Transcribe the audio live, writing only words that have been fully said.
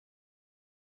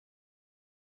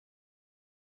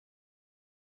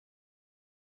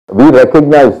we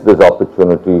recognized this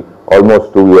opportunity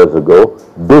almost 2 years ago.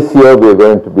 This year we are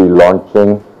going to be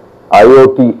launching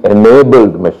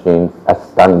IoT-enabled machines as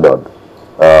standard.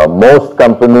 Most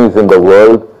companies in the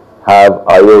world have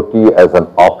IoT as an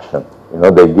option. You know,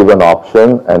 they give an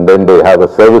option and then they have a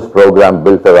service program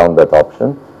built around that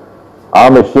option.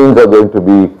 Our machines are going to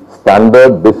be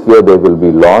standard. This year they will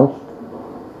be launched.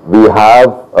 We have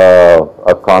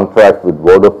a contract with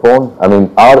Vodafone. I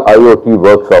mean, our IoT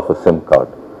works off a SIM card.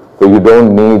 So you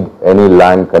don't need any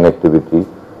LAN connectivity.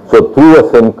 So through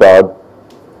a SIM card,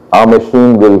 our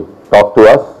machine will talk to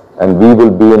us and we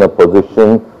will be in a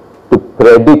position to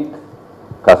predict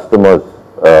customers'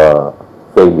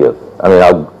 failures. I mean,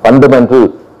 our fundamental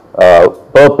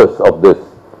purpose of this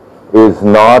is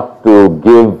not to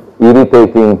give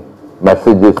irritating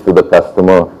messages to the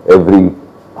customer every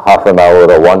half an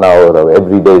hour or 1 hour or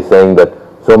every day saying that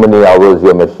so many hours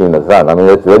your machine has run. I mean,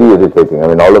 it's very irritating. I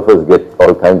mean, all of us get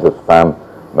all kinds of spam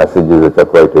messages which are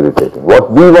quite irritating.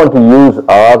 What we want to use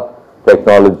our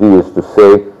technology is to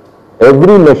say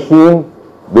every machine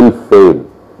will fail,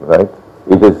 right?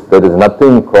 There is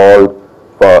nothing called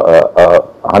for a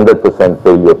 100%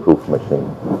 failure-proof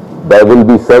machine. There will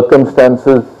be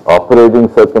circumstances, operating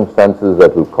circumstances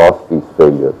that will cause these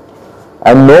failures.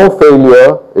 And no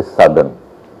failure is sudden.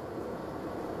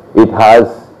 It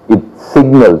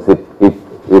signals,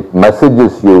 it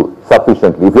messages you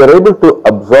sufficiently. If you are able to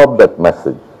absorb that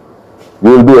message,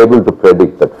 you will be able to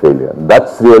predict that failure.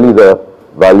 That's really the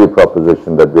value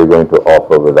proposition that we're going to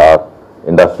offer with our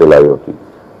industrial IoT.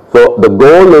 So the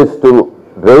goal is to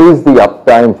raise the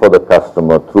uptime for the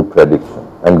customer through prediction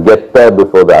and get there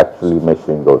before the actual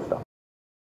machine goes down.